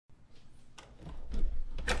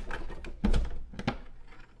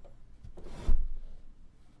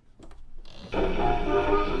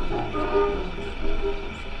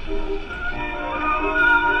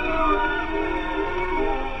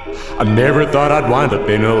I never thought I'd wind up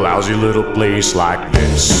in a lousy little place like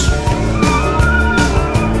this.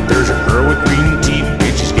 There's a girl with green teeth,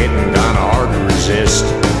 and she's getting kinda hard to resist.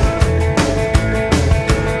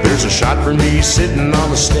 There's a shot for me sitting on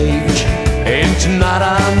the stage, and tonight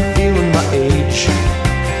I'm feeling my age.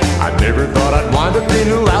 I never thought I'd wind up in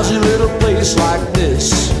a lousy little place like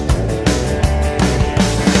this.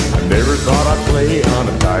 I never thought I'd play on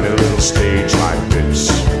a tiny little stage like this.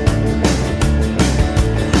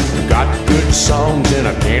 Got good songs and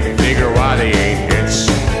I can't figure why they ain't hits.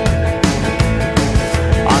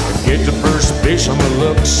 I could get to first base on my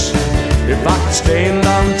looks if I could stand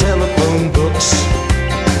on telephone books.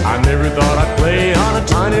 I never thought I'd play on a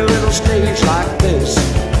tiny little stage like this.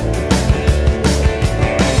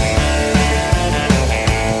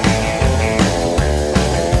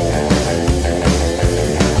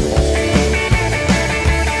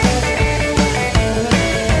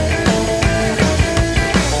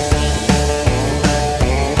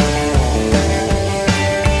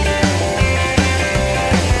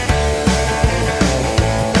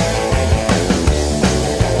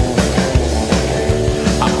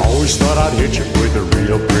 Thought I'd hit you with a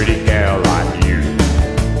real pretty gal like you,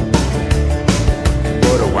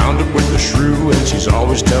 but I wound up with a shrew and she's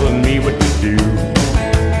always telling me what to do.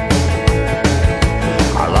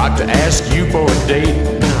 I like to ask you for a date,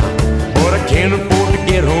 but I can't afford to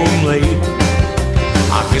get home late.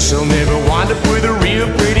 I guess I'll never wind up with a real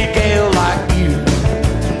pretty gal like you.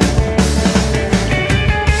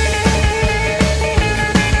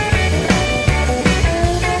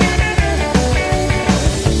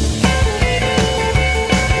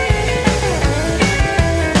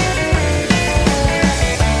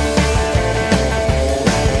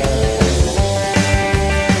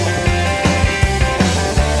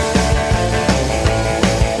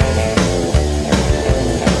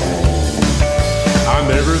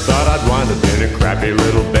 Never thought I'd wind up in a crappy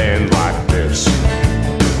little band like this.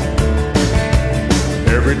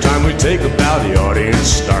 Every time we take a bow, the audience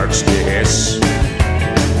starts to hiss.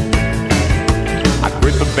 I'd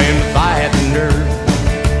quit the band if I had the nerve,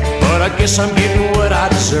 but I guess I'm getting what I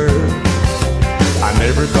deserve. I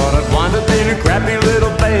never thought I'd wind up in a crappy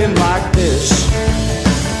little band like this.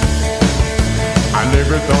 I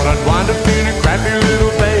never thought I'd wind up in a crappy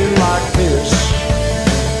little band like this.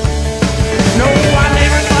 No, I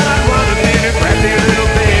never thought I'd wind up in a crappy little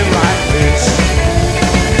band like this.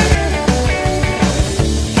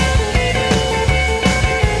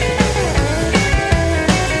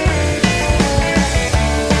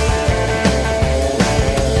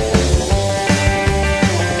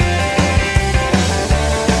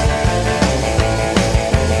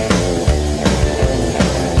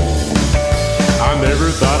 I never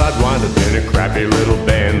thought I'd wind up in a crappy little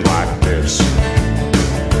band like this.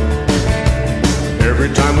 Every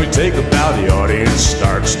time we take a bow, the audience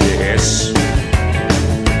starts to hiss.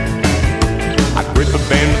 I'd quit the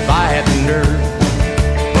band if I had the nerve,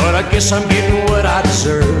 but I guess I'm getting what I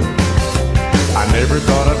deserve. I never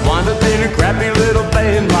thought I'd wind up in a crappy little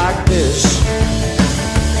band like this.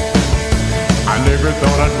 I never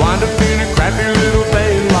thought I'd wind up in a crappy little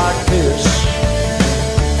band like this.